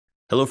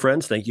Hello,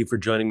 friends. Thank you for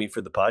joining me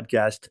for the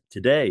podcast.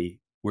 Today,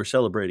 we're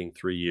celebrating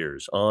 3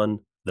 years on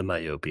the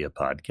Myopia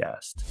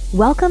podcast.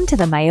 Welcome to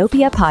the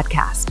Myopia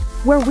Podcast,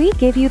 where we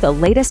give you the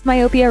latest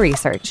myopia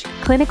research,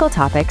 clinical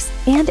topics,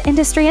 and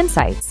industry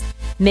insights.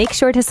 Make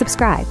sure to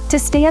subscribe to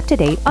stay up to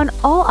date on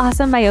all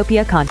awesome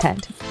myopia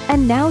content.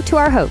 And now to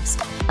our host,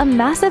 a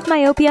massive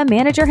myopia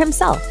manager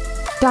himself,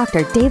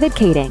 Dr. David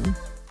Kading.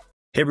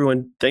 Hey,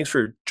 everyone. Thanks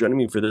for joining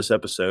me for this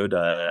episode.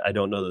 I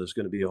don't know that there's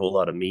going to be a whole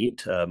lot of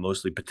meat,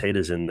 mostly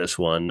potatoes in this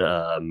one,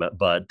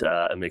 but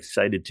I'm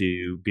excited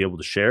to be able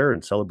to share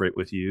and celebrate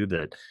with you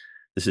that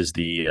this is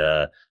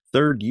the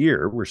third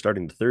year. We're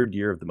starting the third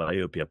year of the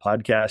Myopia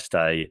podcast.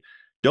 I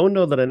don't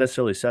know that I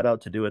necessarily set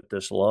out to do it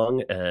this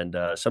long, and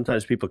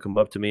sometimes people come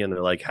up to me and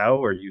they're like,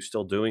 how are you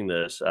still doing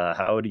this?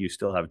 How do you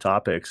still have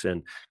topics?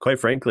 And quite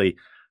frankly,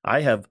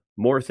 I have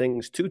more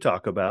things to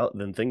talk about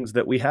than things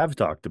that we have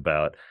talked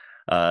about.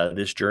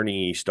 This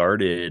journey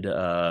started,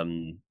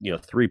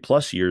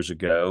 3+ years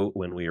ago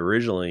when we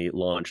originally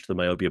launched the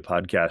Myopia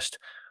podcast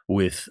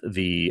with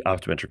the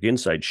Optometric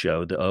Insights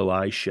show, the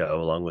OI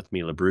show, along with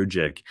Mila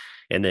Brujic,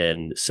 and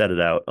then set it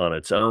out on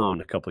its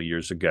own a couple of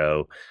years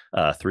ago,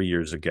 3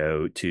 years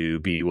ago, to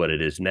be what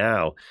it is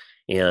now.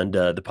 And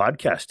the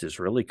podcast has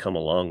really come a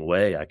long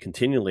way. I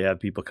continually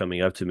have people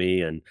coming up to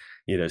me and,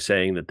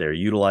 saying that they're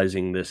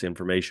utilizing this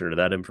information or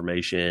that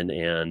information.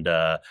 And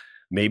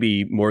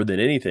maybe more than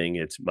anything,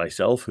 it's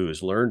myself who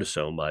has learned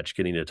so much,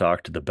 getting to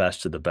talk to the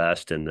best of the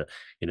best and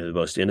the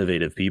most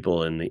innovative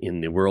people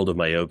in the world of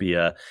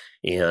myopia,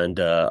 and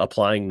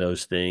applying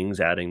those things,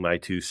 adding my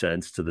 2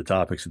 cents to the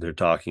topics that they're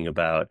talking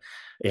about.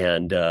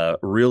 And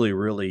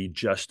really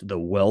just the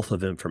wealth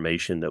of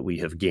information that we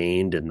have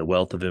gained and the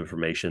wealth of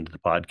information that the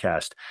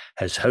podcast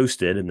has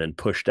hosted and then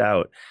pushed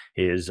out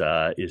is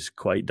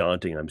quite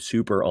daunting. I'm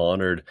super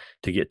honored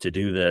to get to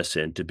do this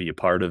and to be a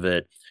part of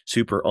it.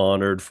 Super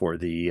honored for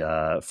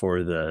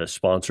the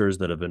sponsors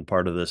that have been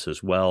part of this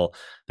as well,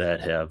 that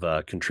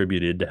have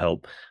contributed to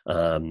help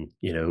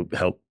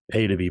help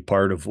pay to be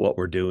part of what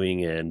we're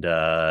doing. And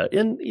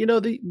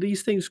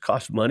these things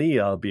cost money.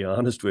 I'll be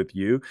honest with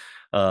you.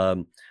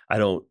 I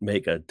don't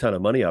make a ton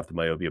of money off the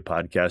Myopia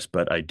podcast,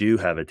 but I do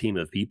have a team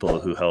of people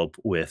who help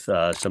with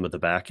some of the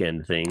back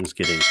end things,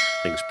 getting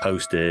things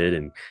posted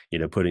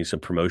and putting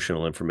some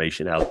promotional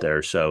information out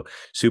there. So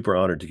super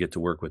honored to get to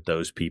work with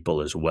those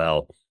people as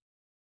well.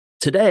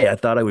 Today, I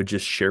thought I would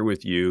just share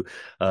with you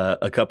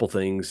a couple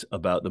things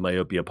about the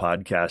Myopia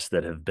podcast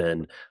that have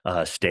been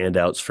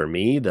standouts for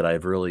me that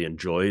I've really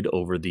enjoyed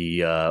over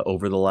the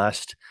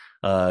last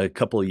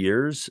couple of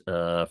years.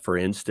 For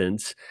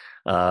instance,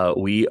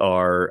 we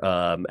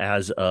are,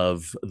 as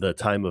of the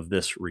time of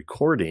this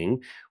recording,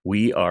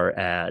 we are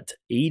at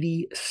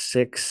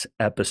 86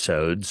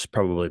 episodes.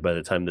 Probably by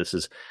the time this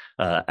is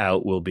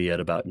out, we'll be at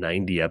about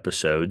 90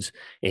 episodes.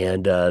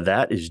 And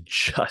that is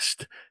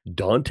just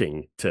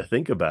daunting to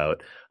think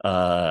about.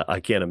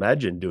 I can't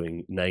imagine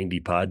doing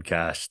 90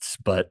 podcasts,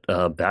 but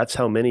that's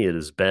how many it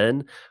has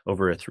been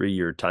over a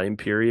 3-year time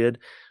period.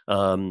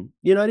 I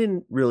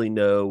didn't really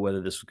know whether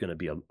this was going to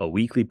be a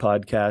weekly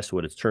podcast.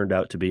 What it's turned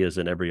out to be is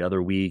an every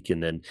other week.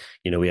 And then,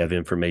 we have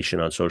information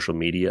on social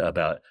media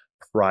about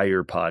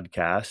prior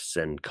podcasts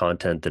and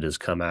content that has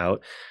come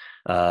out.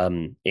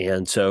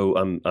 And so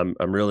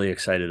I'm really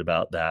excited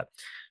about that.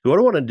 What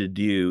I wanted to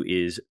do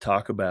is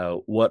talk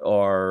about what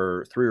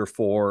are 3 or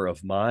 4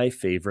 of my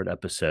favorite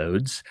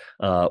episodes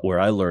where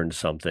I learned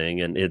something.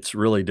 And it's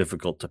really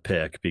difficult to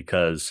pick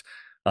because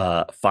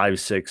 5,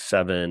 6,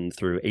 7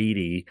 through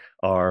 80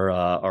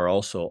 are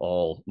also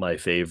all my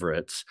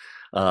favorites.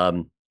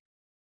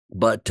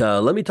 But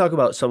let me talk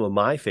about some of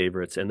my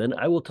favorites, and then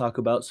I will talk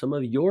about some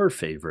of your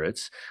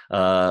favorites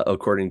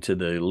according to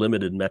the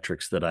limited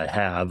metrics that I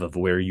have of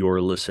where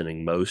you're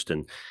listening most.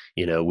 And,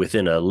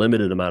 within a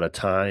limited amount of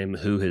time,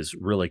 who has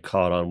really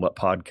caught on, what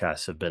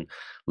podcasts have been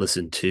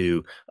listened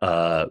to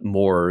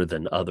more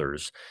than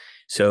others.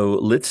 So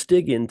let's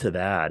dig into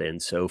that.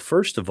 And so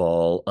first of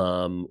all,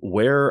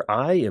 where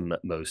I am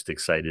most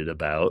excited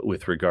about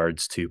with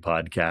regards to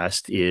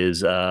podcast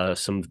is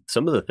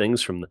some of the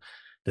things from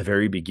the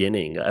very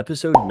beginning.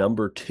 Episode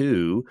number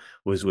 2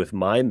 was with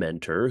my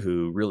mentor,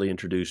 who really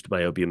introduced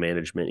myopia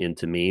management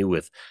into me,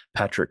 with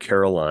Patrick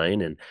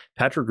Caroline. And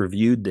Patrick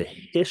reviewed the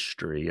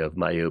history of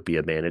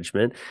myopia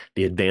management,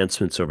 the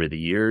advancements over the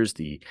years,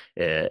 the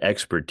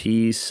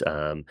expertise.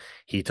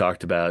 He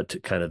talked about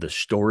kind of the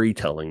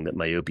storytelling that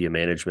myopia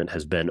management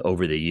has been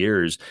over the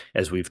years,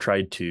 as we've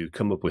tried to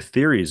come up with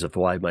theories of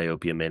why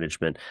myopia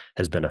management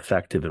has been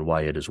effective and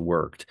why it has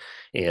worked.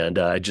 And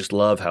I just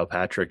love how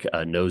Patrick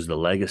knows the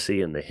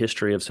legacy and the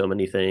history of so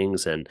many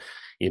things. And,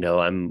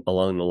 I'm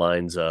along the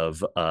lines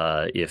of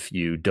if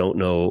you don't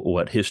know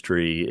what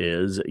history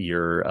is,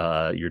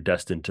 you're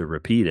destined to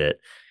repeat it.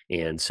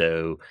 And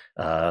so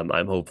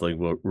I'm hopefully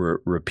will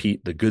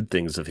repeat the good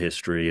things of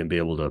history and be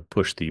able to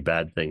push the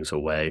bad things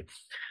away.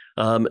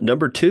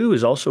 Number two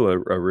is also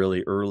a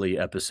really early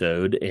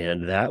episode,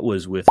 and that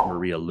was with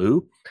Maria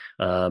Liu,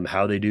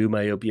 how they do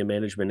myopia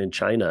management in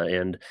China.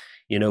 And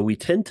we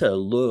tend to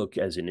look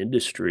as an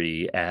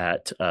industry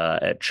at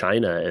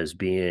China as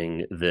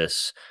being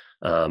this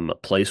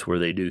place where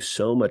they do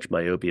so much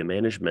myopia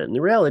management. And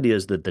the reality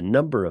is that the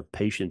number of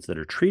patients that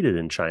are treated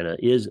in China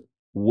is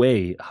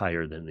way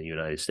higher than the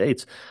United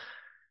States,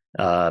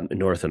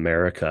 North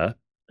America,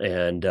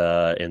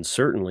 and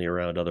certainly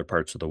around other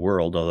parts of the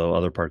world. Although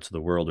other parts of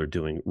the world are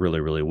doing really,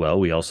 really well.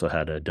 We also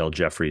had Adele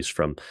Jeffries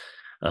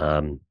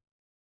um,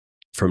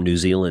 from New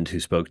Zealand who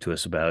spoke to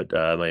us about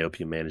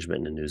myopia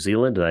management in New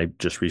Zealand. And I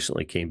just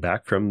recently came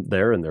back from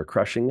there and they're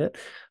crushing it.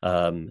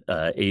 Afe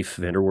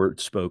Vanderwert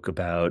spoke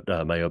about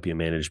myopia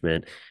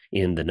management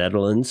in the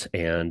Netherlands.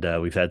 And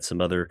we've had some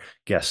other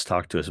guests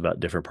talk to us about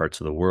different parts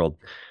of the world.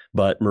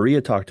 But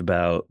Maria talked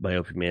about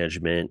myopia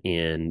management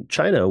in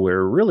China,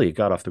 where really it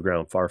got off the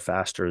ground far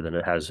faster than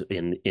it has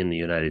in the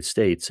United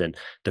States. And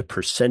the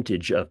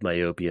percentage of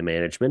myopia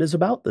management is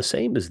about the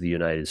same as the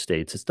United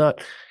States. It's not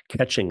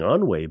catching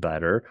on way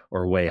better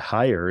or way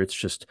higher. It's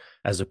just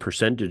as a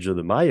percentage of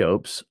the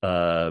myopes,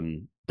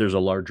 there's a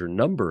larger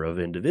number of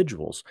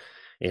individuals.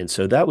 And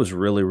so that was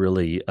really,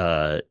 really,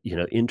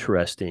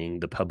 interesting.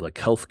 The public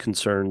health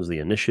concerns, the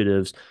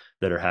initiatives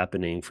that are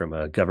happening from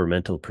a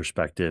governmental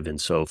perspective, and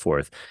so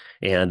forth.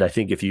 And I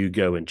think if you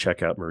go and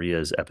check out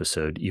Maria's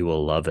episode, you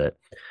will love it.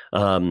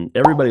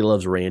 Everybody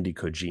loves Randy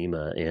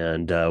Kojima,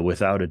 and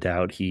without a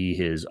doubt, he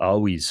is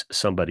always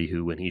somebody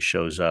who, when he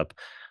shows up,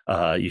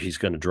 he's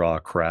going to draw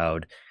a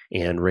crowd.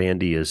 And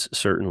Randy is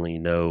certainly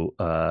no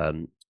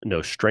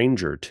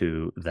stranger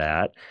to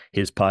that.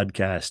 His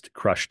podcast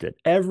crushed it.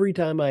 Every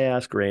time I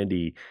ask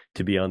Randy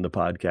to be on the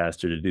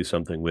podcast or to do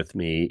something with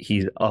me,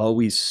 he's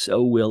always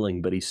so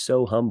willing, but he's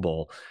so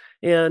humble.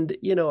 And,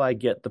 I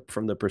get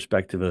from the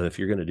perspective of, if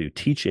you're going to do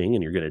teaching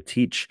and you're going to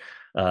teach,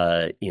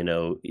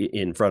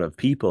 in front of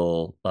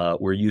people,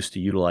 we're used to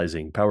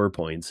utilizing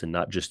PowerPoints and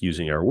not just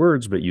using our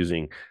words, but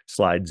using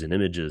slides and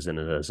images. And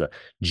as a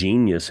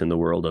genius in the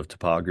world of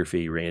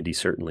topography, Randy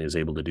certainly is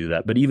able to do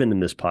that. But even in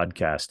this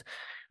podcast,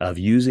 of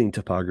using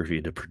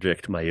topography to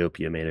predict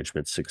myopia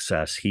management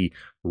success, he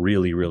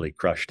really, really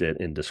crushed it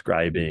in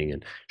describing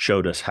and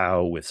showed us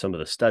how, with some of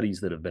the studies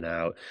that have been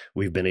out,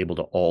 we've been able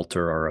to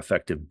alter our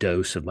effective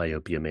dose of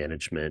myopia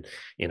management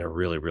in a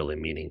really, really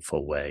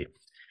meaningful way.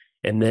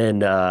 And then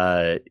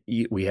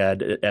we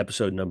had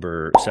episode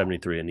number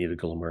 73, Anita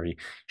Gullamurty.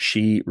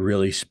 She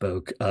really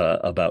spoke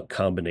about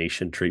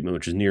combination treatment,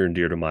 which is near and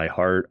dear to my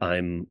heart.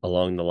 I'm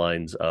along the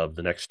lines of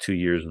the next 2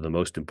 years are the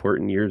most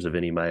important years of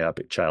any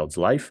myopic child's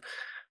life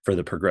for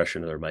the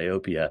progression of their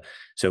myopia.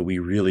 So we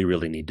really,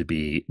 really need to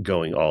be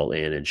going all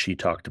in. And she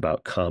talked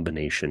about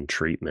combination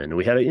treatment. And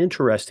we had an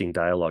interesting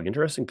dialogue,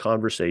 interesting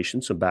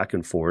conversation, some back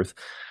and forth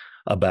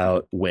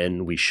about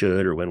when we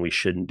should or when we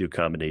shouldn't do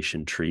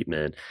combination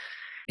treatment.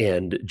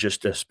 And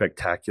just a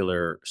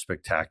spectacular,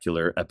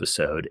 spectacular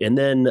episode. And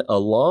then,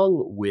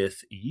 along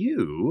with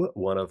you,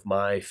 one of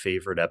my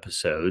favorite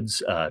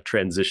episodes,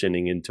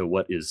 transitioning into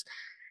what is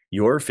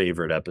your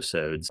favorite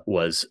episodes,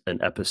 was an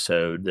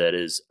episode that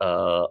is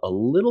a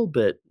little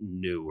bit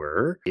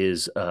newer,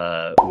 is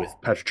with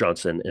Patrick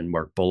Johnson and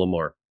Mark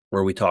Bullimore,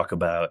 where we talk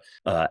about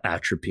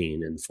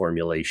atropine and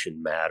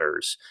formulation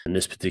matters. And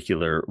this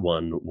particular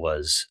one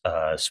was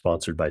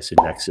sponsored by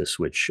Synexus,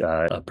 which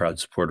a proud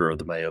supporter of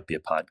the Myopia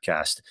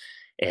podcast.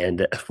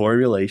 And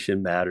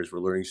formulation matters. We're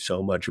learning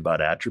so much about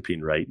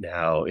atropine right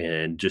now,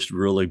 and just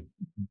really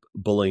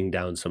bullying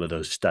down some of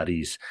those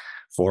studies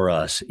for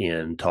us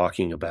in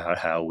talking about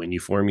how, when you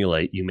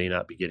formulate, you may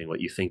not be getting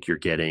what you think you're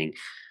getting.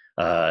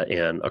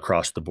 And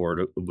across the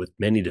board with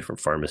many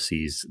different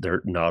pharmacies,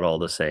 they're not all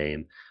the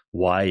same.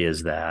 Why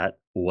is that?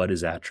 What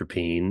is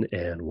atropine,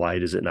 and why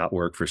does it not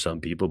work for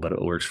some people, but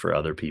it works for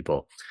other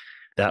people?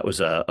 That was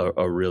a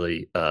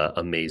really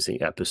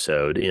amazing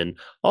episode. And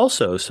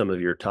also some of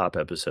your top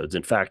episodes.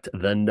 In fact,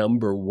 the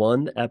number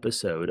one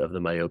episode of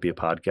the Myopia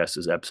podcast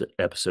is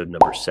episode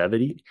number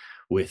 70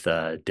 with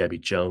Debbie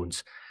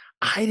Jones.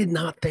 I did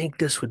not think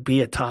this would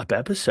be a top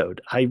episode.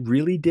 I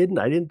really didn't.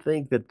 I didn't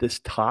think that this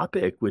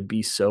topic would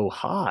be so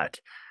hot,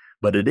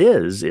 but it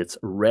is. It's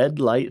red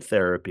light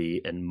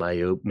therapy and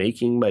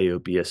making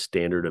myopia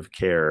standard of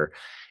care.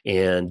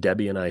 And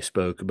Debbie and I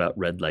spoke about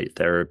red light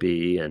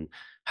therapy and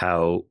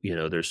how,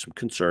 there's some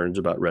concerns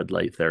about red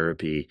light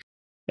therapy.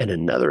 And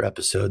another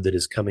episode that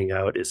is coming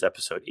out is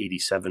episode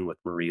 87 with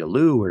Maria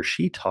Liu, where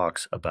she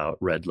talks about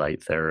red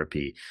light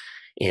therapy.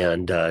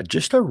 And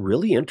just a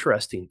really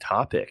interesting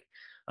topic.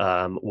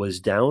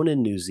 Was down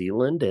in New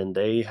Zealand, and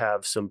they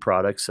have some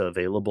products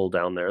available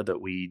down there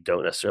that we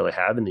don't necessarily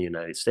have in the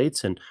United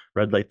States. And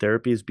red light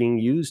therapy is being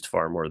used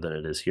far more than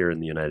it is here in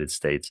the United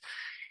States.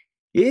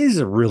 It is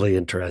a really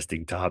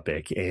interesting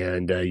topic,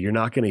 and you're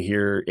not going to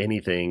hear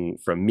anything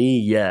from me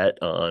yet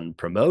on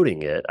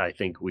promoting it. I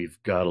think we've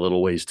got a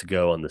little ways to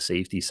go on the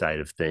safety side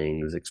of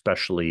things,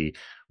 especially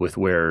with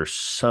where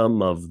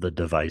some of the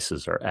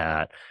devices are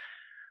at.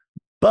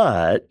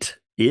 But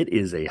it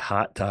is a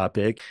hot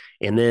topic.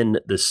 And then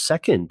the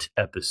second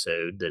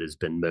episode that has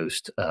been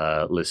most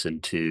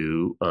listened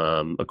to,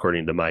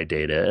 according to my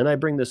data, and I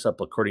bring this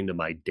up according to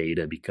my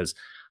data because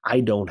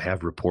I don't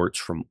have reports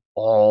from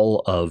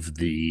all of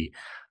the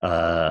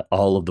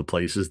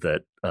places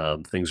that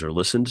things are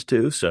listened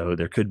to. So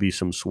there could be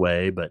some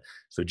sway, but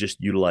so just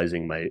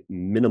utilizing my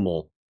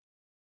minimal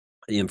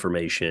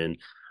information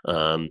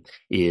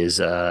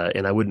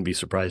and I wouldn't be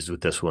surprised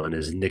with this one,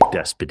 is Nick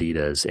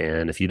Despeditas.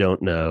 And if you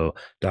don't know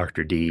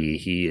Dr. D,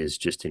 he is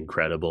just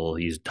incredible.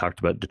 He's talked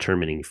about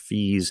determining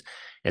fees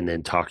and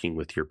then talking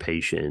with your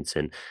patients.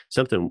 And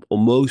something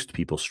most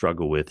people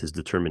struggle with is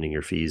determining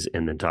your fees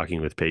and then talking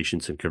with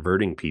patients and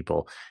converting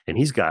people. And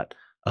he's got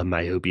a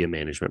myopia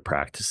management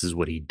practice is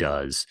what he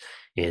does.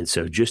 And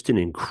so just an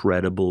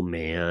incredible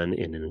man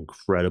and an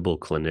incredible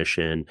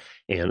clinician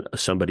and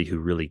somebody who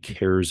really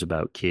cares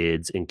about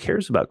kids and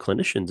cares about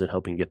clinicians and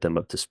helping get them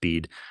up to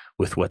speed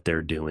with what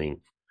they're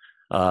doing.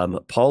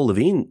 Paul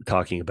Levine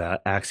talking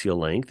about axial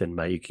length and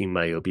making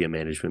myopia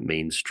management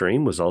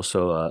mainstream was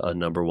also a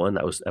number one.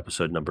 That was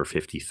episode number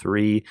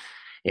 53.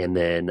 And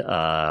then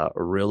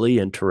really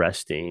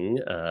interesting,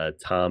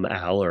 Tom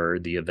Aller,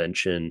 the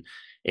invention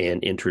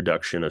and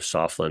introduction of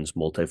soft lens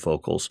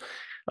multifocals,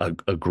 a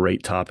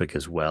great topic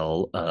as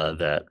well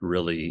that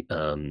really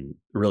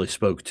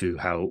spoke to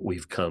how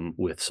we've come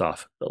with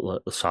soft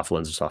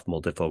lenses, soft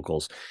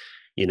multifocals.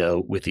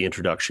 With the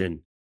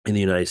introduction in the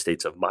United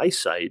States of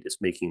MiSight, is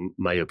making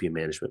myopia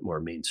management more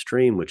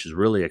mainstream, which is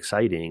really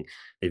exciting.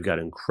 They've got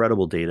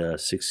incredible data,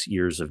 6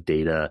 years of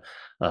data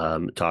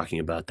talking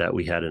about that.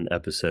 We had an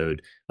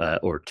episode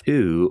or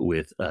two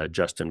with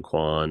Justin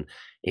Kwan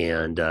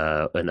and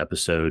an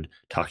episode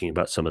talking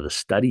about some of the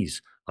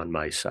studies on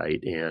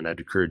MiSight, and I'd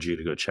encourage you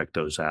to go check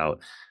those out,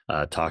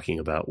 talking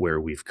about where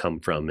we've come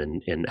from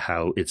and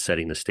how it's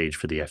setting the stage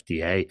for the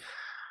FDA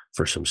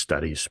for some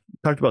studies.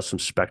 Talked about some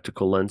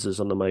spectacle lenses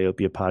on the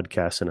Myopia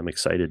podcast, and I'm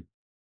excited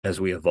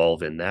as we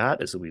evolve in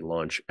that, as we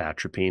launch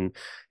atropine,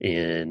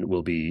 and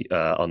we'll be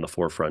on the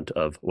forefront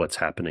of what's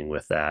happening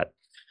with that.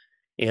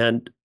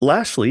 And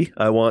lastly,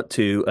 I want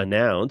to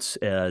announce,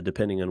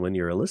 depending on when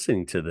you're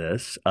listening to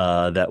this,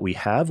 that we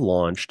have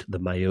launched the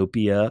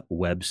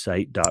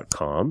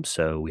myopiawebsite.com.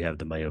 So we have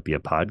the Myopia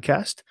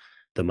podcast,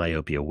 the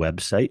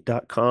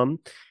myopiawebsite.com,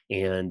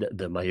 and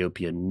the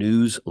Myopia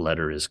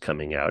newsletter is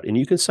coming out. And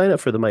you can sign up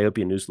for the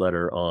Myopia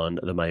newsletter on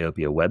the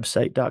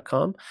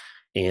myopiawebsite.com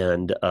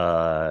and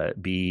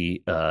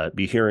be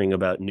hearing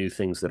about new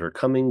things that are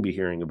coming, be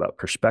hearing about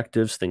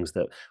perspectives, things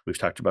that we've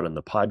talked about on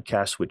the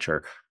podcast, which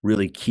are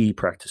really key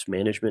practice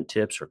management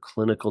tips or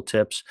clinical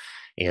tips.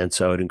 And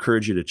so I'd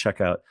encourage you to check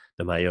out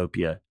the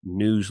Myopia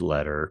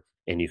newsletter,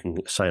 and you can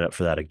sign up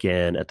for that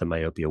again at the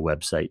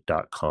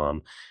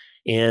myopiawebsite.com.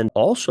 And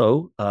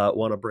also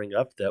want to bring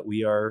up that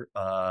we are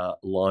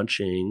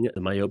launching the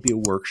Myopia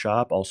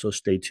workshop. Also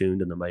stay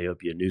tuned in the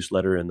Myopia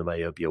newsletter and the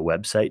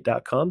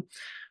myopiawebsite.com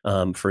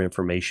for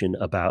information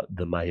about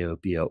the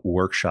Myopia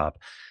workshop.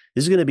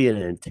 This is going to be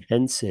an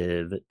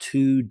intensive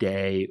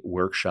 2-day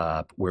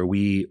workshop where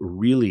we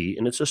really,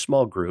 and it's a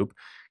small group,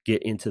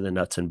 get into the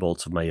nuts and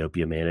bolts of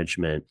myopia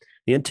management.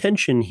 The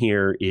intention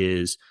here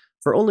is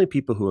for only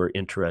people who are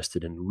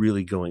interested in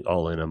really going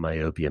all in on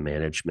myopia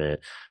management.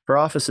 For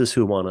offices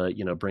who want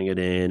to, bring it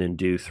in and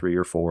do 3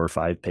 or 4 or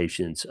 5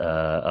 patients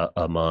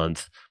a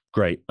month,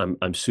 great.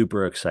 I'm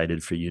super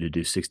excited for you to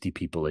do 60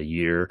 people a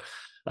year.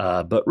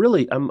 But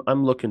really,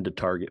 I'm looking to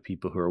target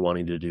people who are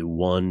wanting to do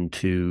 1,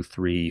 2,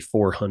 3,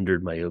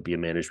 400 myopia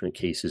management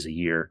cases a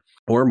year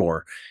or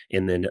more,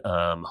 and then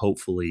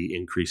hopefully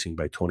increasing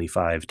by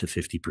 25 to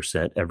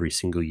 50% every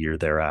single year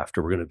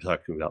thereafter. We're going to be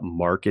talking about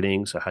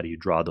marketing. So how do you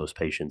draw those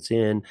patients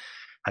in?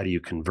 How do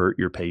you convert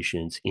your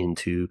patients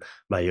into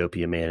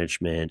myopia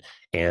management?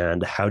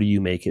 And how do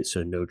you make it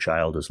so no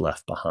child is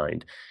left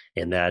behind?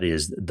 And that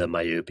is the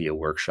Myopia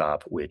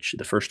workshop, which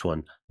the first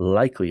one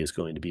likely is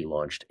going to be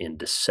launched in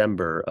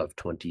December of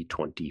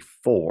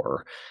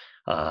 2024.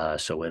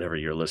 So whenever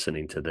you're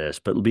listening to this,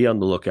 but be on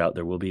the lookout.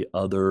 There will be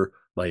other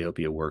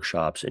myopia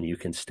workshops, and you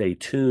can stay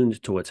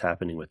tuned to what's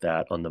happening with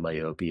that on the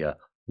myopia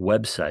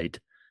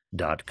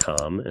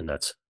website.com. And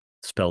that's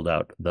spelled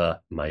out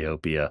the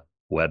myopia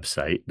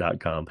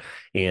website.com,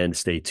 and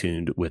stay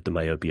tuned with the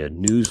Myopia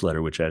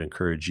newsletter, which I'd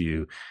encourage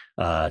you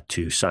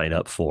to sign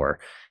up for,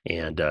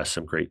 and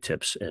some great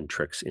tips and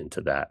tricks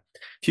into that.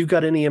 If you've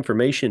got any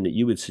information that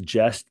you would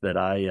suggest that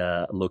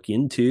I look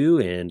into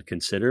and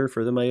consider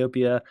for the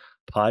Myopia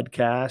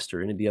podcast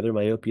or any of the other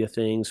myopia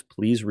things,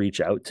 please reach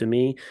out to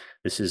me.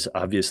 This is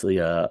obviously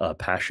a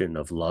passion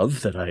of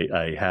love that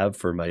I have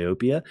for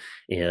myopia,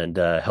 and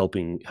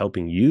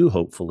helping you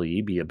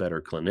hopefully be a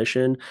better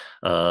clinician.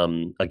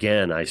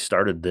 Again, I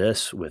started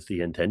this with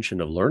the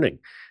intention of learning,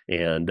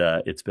 and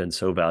it's been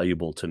so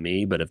valuable to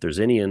me. But if there's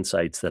any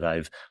insights that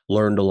I've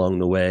learned along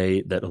the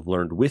way that I've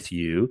learned with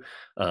you,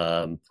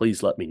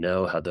 please let me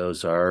know how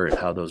those are and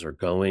how those are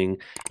going.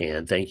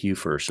 And thank you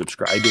for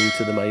subscribing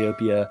to the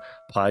Myopia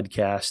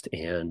podcast.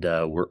 And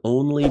we're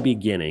only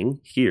beginning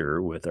here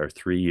with our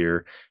 3-year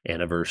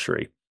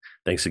anniversary.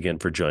 Thanks again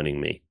for joining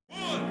me.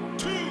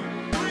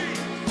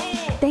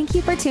 Thank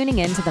you for tuning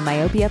in to the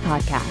Myopia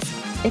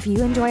podcast. If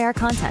you enjoy our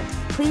content,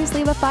 please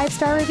leave a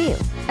 5-star review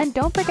and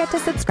don't forget to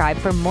subscribe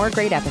for more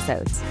great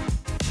episodes.